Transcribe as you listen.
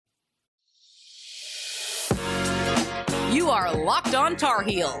You are Locked On Tar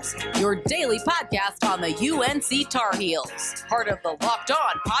Heels, your daily podcast on the UNC Tar Heels, part of the Locked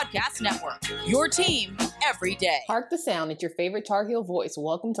On Podcast Network, your team every day. Hark the sound, it's your favorite Tar Heel voice.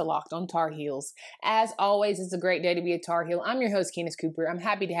 Welcome to Locked On Tar Heels. As always, it's a great day to be a Tar Heel. I'm your host, Candace Cooper. I'm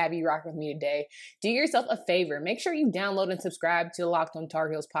happy to have you rock with me today. Do yourself a favor. Make sure you download and subscribe to the Locked On Tar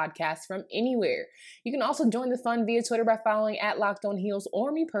Heels podcast from anywhere. You can also join the fun via Twitter by following at Locked On Heels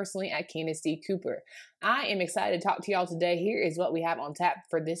or me personally at Candace D. Cooper. I am excited to talk to y'all today. Here is what we have on tap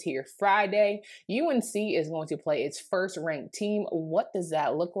for this here Friday. UNC is going to play its first ranked team. What does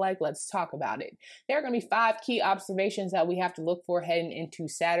that look like? Let's talk about it. There are going to be 5 key observations that we have to look for heading into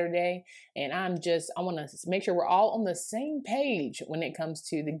Saturday. And I want to make sure we're all on the same page when it comes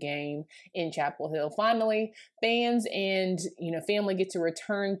to the game in Chapel Hill. Finally, fans and family get to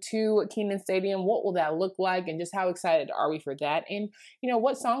return to Kenan Stadium. What will that look like? And just how excited are we for that? And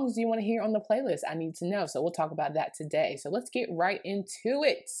what songs do you want to hear on the playlist? I need to know. So we'll talk about that today. So let's get right into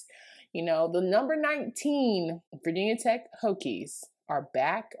it. The number 19 Virginia Tech Hokies are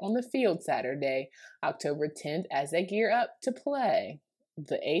back on the field Saturday, October 10th, as they gear up to play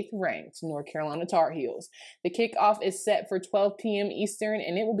the 8th ranked North Carolina Tar Heels. The kickoff is set for 12 p.m. Eastern,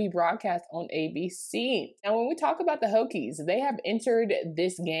 and it will be broadcast on ABC. Now, when we talk about the Hokies, they have entered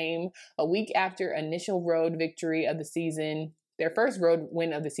this game a week after initial road victory of the season, their first road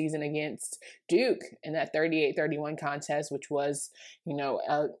win of the season against Duke in that 38-31 contest, which was,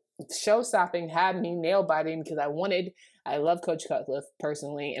 show-stopping, had me nail-biting because I love Coach Cutcliffe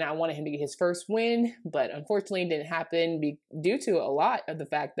personally, and I wanted him to get his first win, but unfortunately it didn't happen due to a lot of the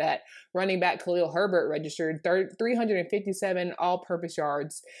fact that running back Khalil Herbert registered 357 all-purpose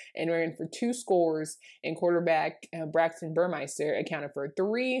yards and ran for 2 scores, and quarterback Braxton Burmeister accounted for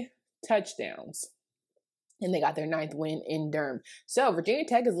 3 touchdowns. And they got their 9th win in Durham. So Virginia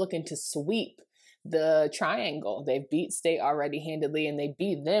Tech is looking to sweep the Triangle. They beat State already handedly, and they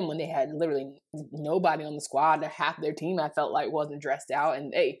beat them when they had literally nobody on the squad. Half their team, I felt like, wasn't dressed out,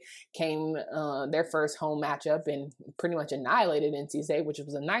 and they came their first home matchup and pretty much annihilated NC State, which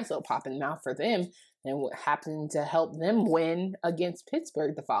was a nice little pop in the mouth for them, and what happened to help them win against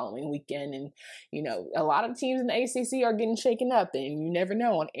Pittsburgh the following weekend. And, a lot of teams in the ACC are getting shaken up, and you never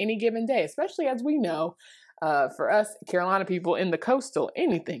know on any given day, especially as we know, for us Carolina people in the coastal,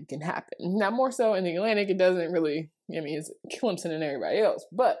 anything can happen. Now, more so in the Atlantic, it doesn't really, it's Clemson and everybody else.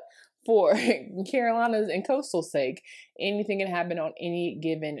 But for Carolina's and coastal sake, anything can happen on any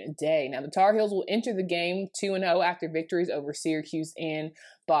given day. Now, the Tar Heels will enter the game 2-0 after victories over Syracuse and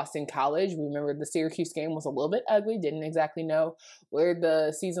Boston College. We remember the Syracuse game was a little bit ugly. Didn't exactly know where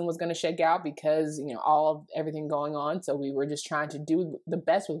the season was going to shake out because, all of everything going on. So we were just trying to do the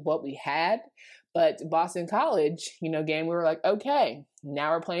best with what we had. But Boston College, game, we were like, okay,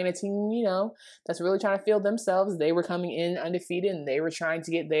 now we're playing a team, that's really trying to field themselves. They were coming in undefeated, and they were trying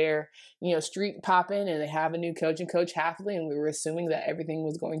to get their, streak popping, and they have a new coach and Coach Hafley, and we were assuming that everything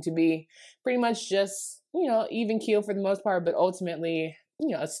was going to be pretty much just, even keel for the most part, but ultimately,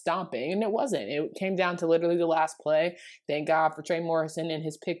 a stomping, and it wasn't. It came down to literally the last play. Thank God for Trey Morrison and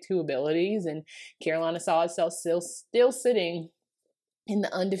his pick 2 abilities, and Carolina saw itself still sitting in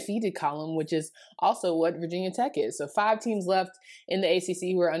the undefeated column, which is also what Virginia Tech is. So 5 teams left in the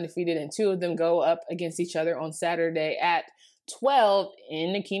ACC who are undefeated, and 2 of them go up against each other on Saturday at 12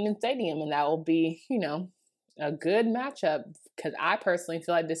 in the Kenan Stadium, and that will be, a good matchup because I personally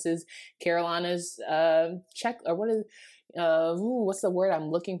feel like this is Carolina's what's the word I'm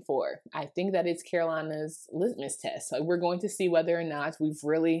looking for? I think that it's Carolina's litmus test. So we're going to see whether or not we've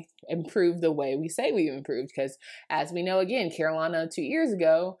really improved the way we say we've improved. Because as we know, again, Carolina 2 years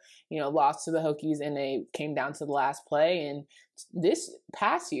ago, lost to the Hokies, and they came down to the last play. And this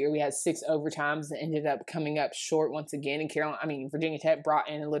past year, we had 6 overtimes and ended up coming up short once again. And Virginia Tech brought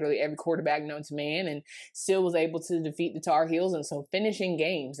in literally every quarterback known to man and still was able to defeat the Tar Heels. And so finishing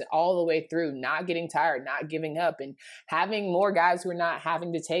games all the way through, not getting tired, not giving up, and having more guys who are not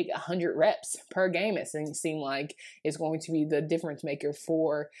having to take 100 reps per game, it seemed like is going to be the difference maker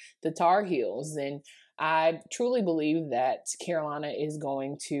for the Tar Heels. And I truly believe that Carolina is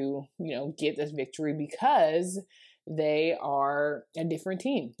going to, get this victory because they are a different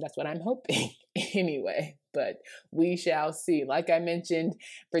team. That's what I'm hoping anyway, but we shall see. Like I mentioned,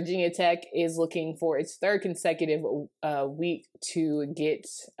 Virginia Tech is looking for its 3rd consecutive week to get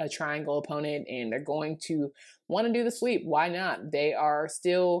a triangle opponent, and they're going to want to do the sweep. Why not? They are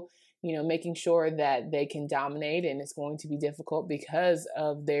still making sure that they can dominate, and it's going to be difficult because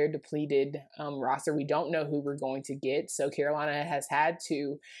of their depleted roster. We don't know who we're going to get, so Carolina has had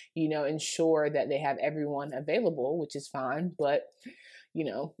to, ensure that they have everyone available, which is fine, but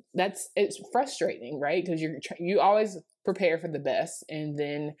it's frustrating, right? Because you always prepare for the best,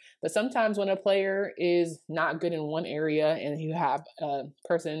 but sometimes when a player is not good in one area and you have a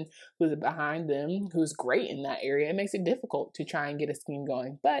person who's behind them who's great in that area, it makes it difficult to try and get a scheme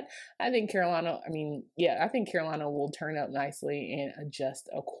going. But I think Carolina will turn up nicely and adjust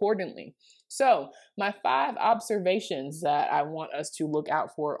accordingly. So my 5 observations that I want us to look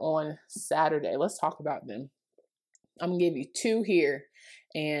out for on Saturday, let's talk about them. I'm going to give you 2 here,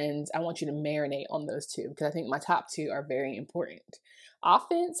 and I want you to marinate on those 2 because I think my top 2 are very important.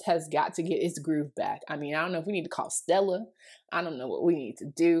 Offense has got to get its groove back. I don't know if we need to call Stella. I don't know what we need to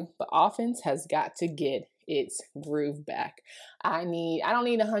do, but offense has got to get its groove back. I don't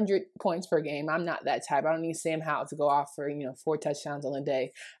need 100 points per game. I'm not that type. I don't need Sam Howell to go off for, 4 touchdowns on a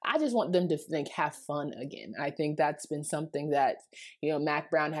day. I just want them to have fun again. I think that's been something that,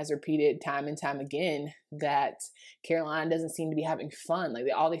 Mac Brown has repeated time and time again, that Carolina doesn't seem to be having fun. Like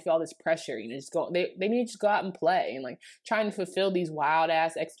they feel all this pressure, they need to just go out and play, and trying to fulfill these wild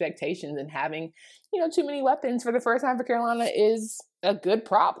ass expectations and having, too many weapons for the first time for Carolina is a good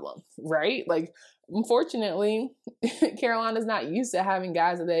problem, right? Unfortunately, Carolina's not used to having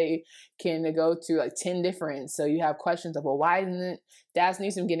guys that they can go to 10 different. So you have questions of, well, why isn't Daz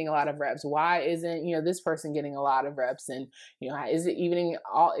Newsome getting a lot of reps? Why isn't, this person getting a lot of reps? And, is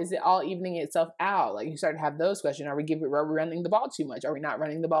it all evening itself out? You start to have those questions. Are we running the ball too much? Are we not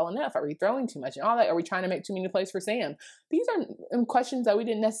running the ball enough? Are we throwing too much and all that? Are we trying to make too many plays for Sam? These are questions that we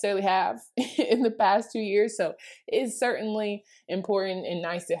didn't necessarily have in the past 2 years. So it's certainly important and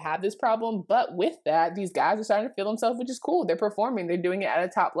nice to have this problem. But with that, these guys are starting to feel themselves, which is cool. They're performing. They're doing it at a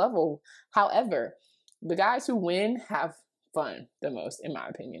top level. However, the guys who win have fun the most, in my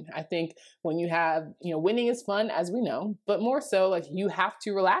opinion. I think when you have, winning is fun, as we know, but more so, you have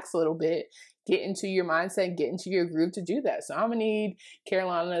to relax a little bit, get into your mindset, get into your groove to do that. So I'm going to need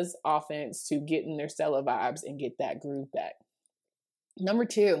Carolina's offense to get in their Stella vibes and get that groove back. Number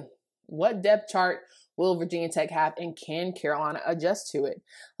 2, what depth chart will Virginia Tech have, and can Carolina adjust to it?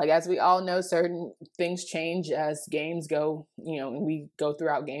 As we all know, certain things change as games go, and we go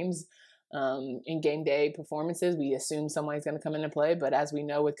throughout games. In game day performances, we assume somebody's going to come into play. But as we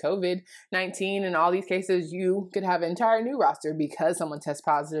know with COVID-19 and all these cases, you could have an entire new roster because someone tests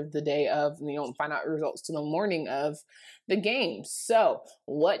positive the day of, and you don't find out results till the morning of the game. So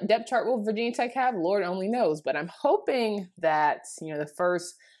what depth chart will Virginia Tech have? Lord only knows. But I'm hoping that, the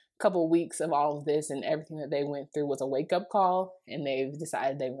first couple weeks of all of this and everything that they went through was a wake-up call, and they've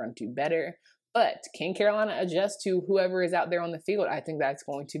decided they want to do better. But can Carolina adjust to whoever is out there on the field? I think that's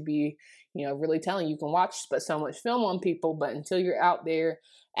going to be, really telling. You can watch so much film on people, but until you're out there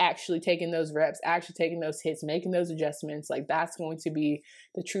actually taking those reps, actually taking those hits, making those adjustments, that's going to be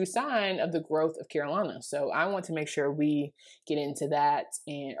the true sign of the growth of Carolina. So I want to make sure we get into that,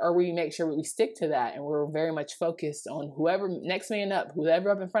 or we make sure we stick to that, and we're very much focused on whoever next man up,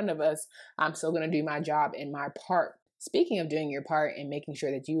 whoever up in front of us. I'm still going to do my job and my part. Speaking of doing your part and making sure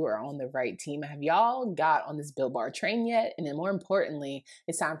that you are on the right team, have y'all got on this Built Bar train yet? And then more importantly,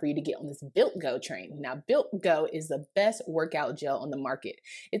 it's time for you to get on this Built Go train. Now, Built Go is the best workout gel on the market.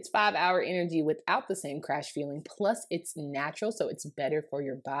 It's 5-hour energy without the same crash feeling, plus it's natural, so it's better for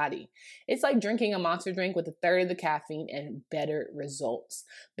your body. It's like drinking a Monster drink with 1/3 of the caffeine and better results.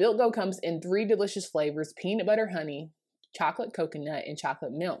 Built Go comes in 3 delicious flavors: peanut butter honey, chocolate coconut, and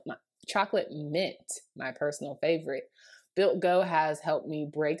chocolate mint, my personal favorite. Built Go has helped me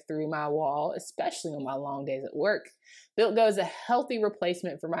break through my wall, especially on my long days at work. Built Go is a healthy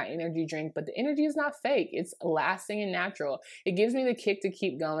replacement for my energy drink, but the energy is not fake. It's lasting and natural. It gives me the kick to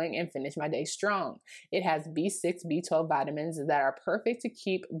keep going and finish my day strong. It has B6, B12 vitamins that are perfect to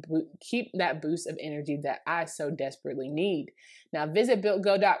keep that boost of energy that I so desperately need. Now visit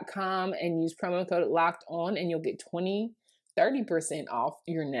BuiltGo.com and use promo code LOCKEDON and you'll get 30% off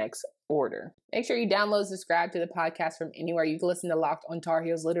your next order. Make sure you download, subscribe to the podcast from anywhere. You can listen to Locked on Tar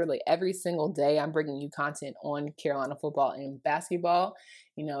Heels literally every single day. I'm bringing you content on Carolina football and basketball.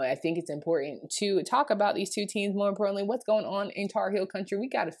 I think it's important to talk about these 2 teams. More importantly, what's going on in Tar Heel country. We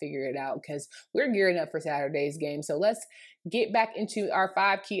got to figure it out because we're gearing up for Saturday's game. So let's get back into our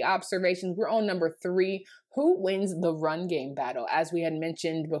 5 key observations. We're on number 3. Who wins the run game battle? As we had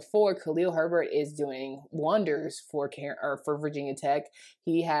mentioned before, Khalil Herbert is doing wonders for Virginia Tech.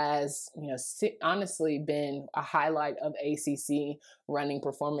 He has, honestly been a highlight of ACC running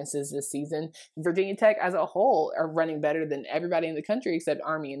performances this season. Virginia Tech as a whole are running better than everybody in the country except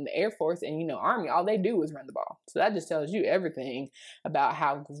Army and the Air Force. And, Army, all they do is run the ball. So that just tells you everything about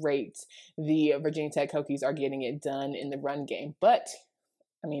how great the Virginia Tech Hokies are getting it done in the run game. But,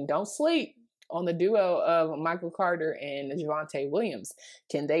 don't sleep on the duo of Michael Carter and Javonte Williams.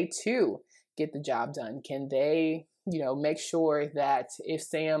 Can they too get the job done? Can they, make sure that if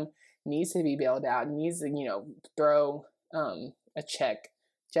Sam needs to be bailed out, needs to, throw a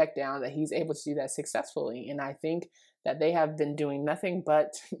check down, that he's able to do that successfully? And I think that they have been doing nothing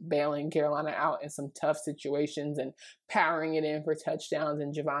but bailing Carolina out in some tough situations and powering it in for touchdowns,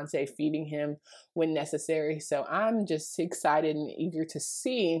 and Javonte feeding him when necessary. So I'm just excited and eager to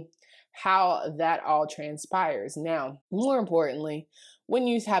see how that all transpires. Now, more importantly, when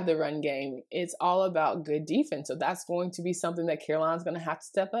you have the run game, it's all about good defense. So that's going to be something that Carolina's going to have to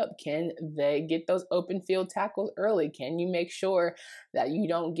step up. Can they get those open field tackles early? Can you make sure that you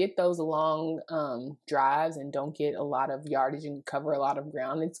don't get those long drives and don't get a lot of yardage and cover a lot of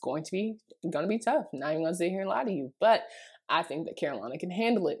ground? It's going to be tough. I'm not even going to sit here and lie to you, but I think that Carolina can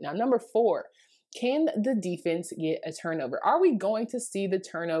handle it. Now, number 4, can the defense get a turnover? Are we going to see the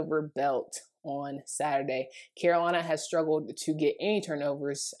turnover belt on Saturday? Carolina has struggled to get any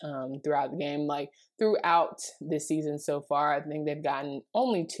turnovers throughout the game, like throughout this season so far. I think they've gotten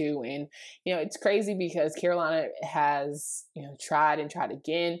only 2. And, it's crazy because Carolina has, tried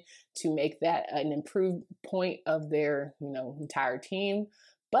again to make that an improved point of their, entire team.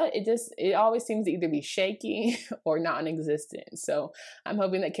 But it always seems to either be shaky or non-existent. So I'm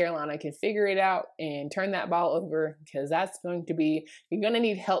hoping that Carolina can figure it out and turn that ball over, because you're going to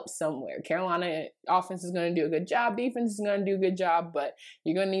need help somewhere. Carolina offense is going to do a good job. Defense is going to do a good job, but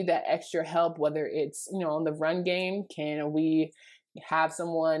you're going to need that extra help, whether it's, on the run game. Can we have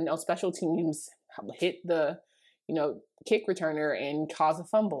someone on special teams hit the, kick returner and cause a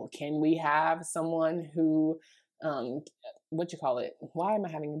fumble? Can we have someone who, why am I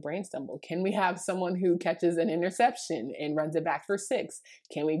having a brain stumble? Can we have someone who catches an interception and runs it back for 6?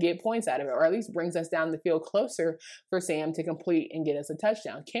 Can we get points out of it, or at least brings us down the field closer for Sam to complete and get us a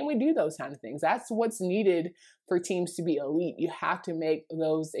touchdown? Can we do those kind of things? That's what's needed for teams to be elite. You have to make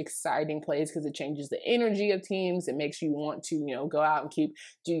those exciting plays, because it changes the energy of teams. It makes you want to, go out and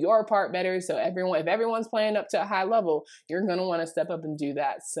do your part better. So if everyone's playing up to a high level, you're going to want to step up and do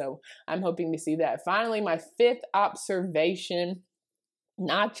that. So I'm hoping to see that. Finally, my 5th observation,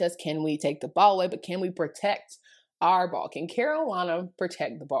 not just can we take the ball away, but can we protect our ball? Can Carolina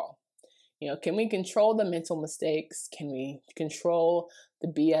protect the ball? Can we control the mental mistakes? Can we control the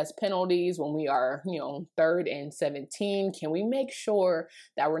BS penalties when we are, 3rd and 17? Can we make sure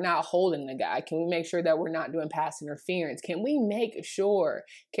that we're not holding the guy? Can we make sure that we're not doing pass interference? Can we make sure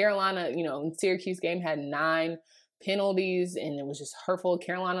Carolina, in Syracuse game had 9 penalties and it was just hurtful?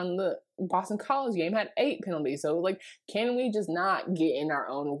 Carolina in the Boston College game had 8 penalties. So can we just not get in our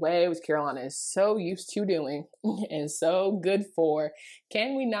own way, which Carolina is so used to doing and so good for?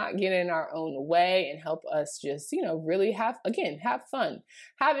 Can we not get in our own way and help us just, really have fun?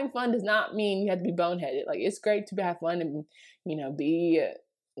 Having fun does not mean you have to be boneheaded. It's great to have fun and, be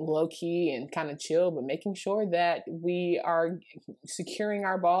low key and kind of chill, but making sure that we are securing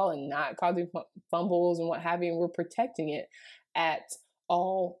our ball and not causing fumbles and what have you, and we're protecting it at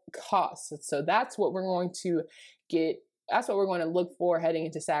all costs. So that's what we're going to look for heading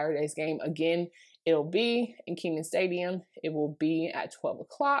into Saturday's game. Again, it'll be in Kenan Stadium. It will be at 12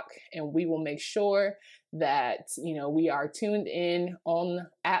 o'clock, and we will make sure that, we are tuned in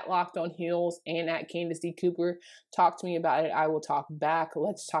at Locked On Heels and at Candace D. Cooper. Talk to me about it. I will talk back.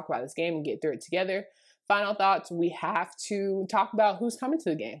 Let's talk about this game and get through it together. Final thoughts, we have to talk about who's coming to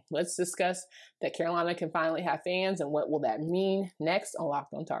the game. Let's discuss that Carolina can finally have fans and what will that mean next on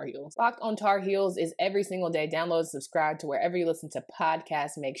Locked On Tar Heels. Locked On Tar Heels is every single day. Download, subscribe to wherever you listen to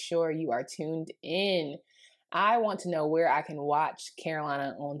podcasts. Make sure you are tuned in. I want to know where I can watch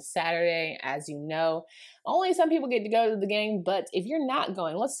Carolina on Saturday. As you know, only some people get to go to the game, but if you're not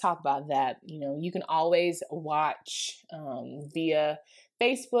going, let's talk about that. You can always watch via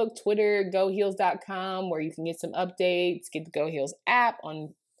Facebook, Twitter, GoHeels.com, where you can get some updates, get the Go Heels app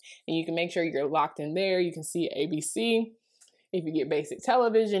and you can make sure you're locked in there. You can see ABC. If you get basic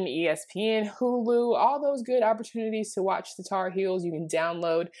television, ESPN, Hulu, all those good opportunities to watch the Tar Heels, you can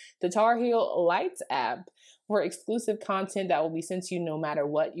download the Tar Heel Lights app for exclusive content that will be sent to you no matter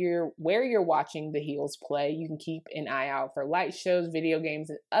where you're watching the Heels play. You can keep an eye out for light shows, video games,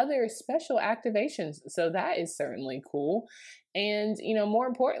 and other special activations. So that is certainly cool. And, more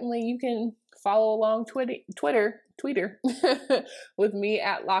importantly, you can follow along Twitter with me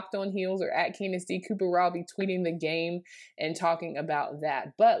at Locked On Heels or at Candace D. Cooper, where I'll be tweeting the game and talking about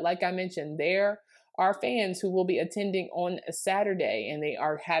that. But like I mentioned, there are fans who will be attending on a Saturday, and they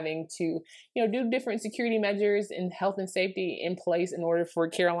are having to, do different security measures and health and safety in place in order for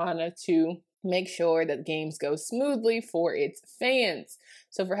Carolina to make sure that games go smoothly for its fans.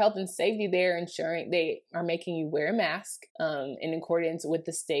 So for health and safety, they're ensuring they are making you wear a mask in accordance with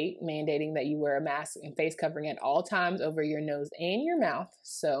the state mandating that you wear a mask and face covering at all times over your nose and your mouth.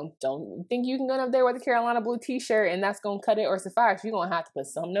 So don't think you can go up there with a Carolina blue t-shirt and that's going to cut it or suffice. You're going to have to put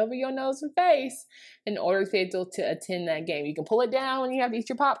something over your nose and face in order to be able to attend that game. You can pull it down when you have to eat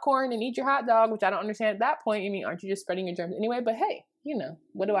your popcorn and eat your hot dog, which I don't understand at that point. I mean, aren't you just spreading your germs anyway? But hey, you know,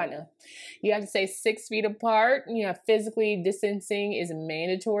 what do I know? You have to stay 6 feet apart. You know, physically distancing is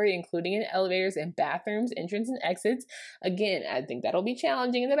mandatory, including in elevators and bathrooms, entrance and exits. Again, I think that'll be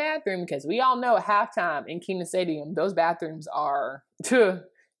challenging in the bathroom because we all know at halftime in Keenan Stadium, those bathrooms are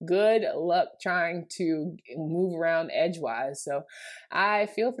good luck trying to move around edgewise. So I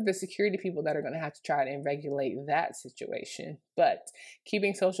feel for the security people that are going to have to try to regulate that situation. But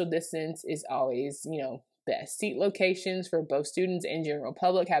keeping social distance is always, you know, best. Seat locations for both students and general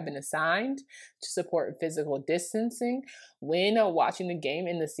public have been assigned to support physical distancing. When watching the game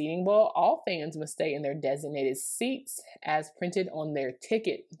in the seating bowl, all fans must stay in their designated seats as printed on their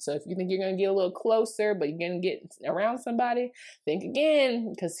ticket. So if you think you're going to get a little closer, but you're going to get around somebody, think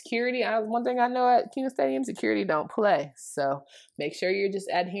again, because security, one thing I know at Keenan Stadium, security don't play. So make sure you're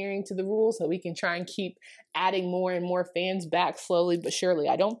just adhering to the rules so we can try and keep adding more and more fans back slowly but surely.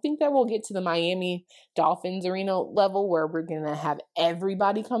 I don't think that we'll get to the Miami Dolphins arena level where we're going to have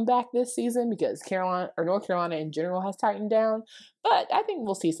everybody come back this season because North Carolina in general has tightened down. But I think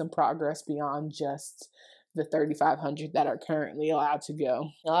we'll see some progress beyond just the 3,500 that are currently allowed to go.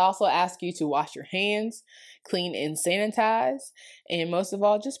 I'll also ask you to wash your hands, clean and sanitize, and most of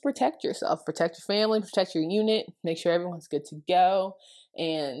all, just protect yourself, protect your family, protect your unit, make sure everyone's good to go.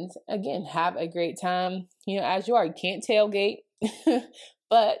 And again, have a great time, you know, as you are. You can't tailgate,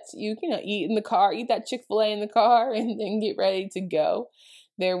 but you know, eat in the car, eat that Chick-fil-A in the car and then get ready to go.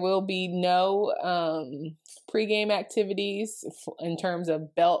 There will be no pregame activities in terms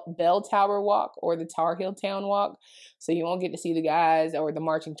of Bell Tower Walk or the Tar Heel Town Walk. So you won't get to see the guys or the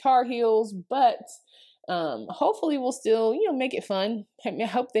marching Tar Heels, but hopefully we'll still, you know, make it fun. I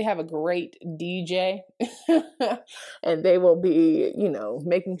hope they have a great DJ and they will be, you know,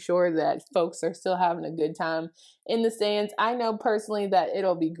 making sure that folks are still having a good time in the stands. I know personally that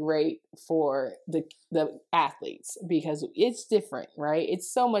it'll be great for the athletes because it's different, right?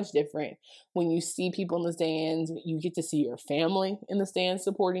 It's so much different when you see people in the stands. You get to see your family in the stands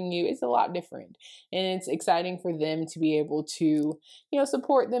supporting you. It's a lot different, and it's exciting for them to be able to, you know,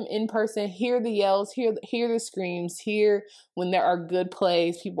 support them in person, hear the yells, hear the screams, hear when there are good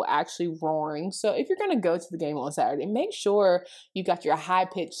plays, people actually roaring. So if you're going to go to the game on Saturday, make sure you got your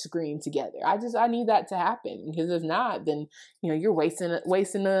high-pitched scream together. I need that to happen, because if not, then, you know, you're wasting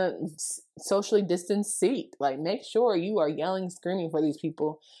a socially distanced seat. Like, make sure you are yelling, screaming for these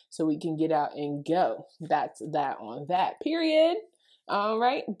people so we can get out and go. That's that on that, period. All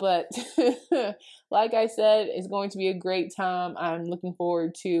right. But like I said, it's going to be a great time. I'm looking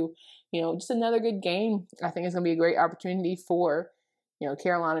forward to, you know, just another good game. I think it's going to be a great opportunity for, you know,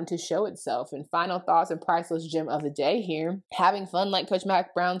 Carolina to show itself. And final thoughts and priceless gem of the day here. Having fun, like Coach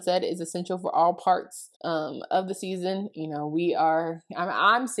Mack Brown said, is essential for all parts of the season. You know,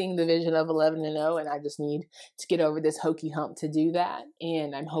 I'm seeing the vision of 11-0, and I just need to get over this hokey hump to do that.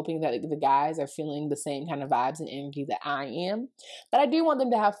 And I'm hoping that the guys are feeling the same kind of vibes and energy that I am. But I do want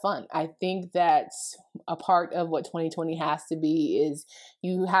them to have fun. I think that's a part of what 2020 has to be, is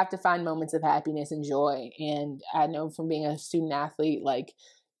you have to find moments of happiness and joy. And I know from being a student athlete, like,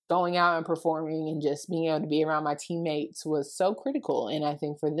 going out and performing and just being able to be around my teammates was so critical. And I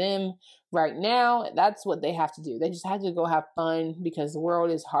think for them right now, that's what they have to do. They just have to go have fun, because the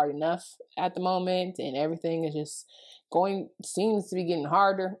world is hard enough at the moment and everything is just seems to be getting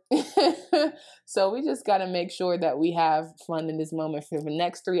harder. So we just got to make sure that we have fun in this moment for the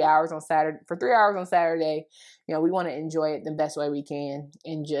next 3 hours on Saturday. For 3 hours on Saturday, you know, we want to enjoy it the best way we can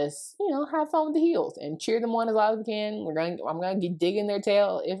and just, you know, have fun with the Heels and cheer them on as loud as we can. I'm going to get digging their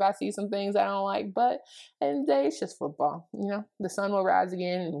tail if I see some things I don't like, but at the end of the day, it's just football. You know, the sun will rise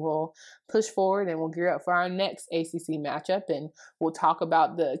again and we'll push forward and we'll gear up for our next ACC matchup, and we'll talk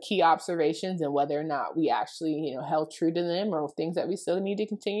about the key observations and whether or not we actually, you know, held true to them or things that we still need to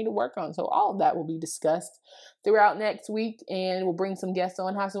continue to work on. So all of that will be discussed throughout next week, and we'll bring some guests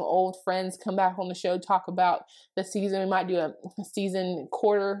on, have some old friends come back on the show, talk about the season. We might do a season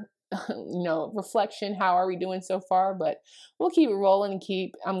quarter, you know, reflection. How are we doing so far? But we'll keep it rolling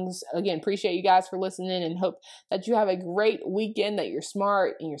and again, appreciate you guys for listening, and hope that you have a great weekend, that you're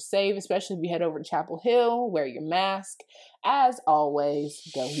smart and you're safe, especially if you head over to Chapel Hill. Wear your mask. As always,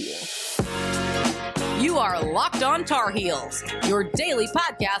 go Heels. You are Locked On Tar Heels, your daily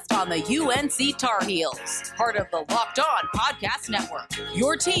podcast on the UNC Tar Heels, part of the Locked On Podcast Network,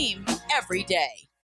 your team every day.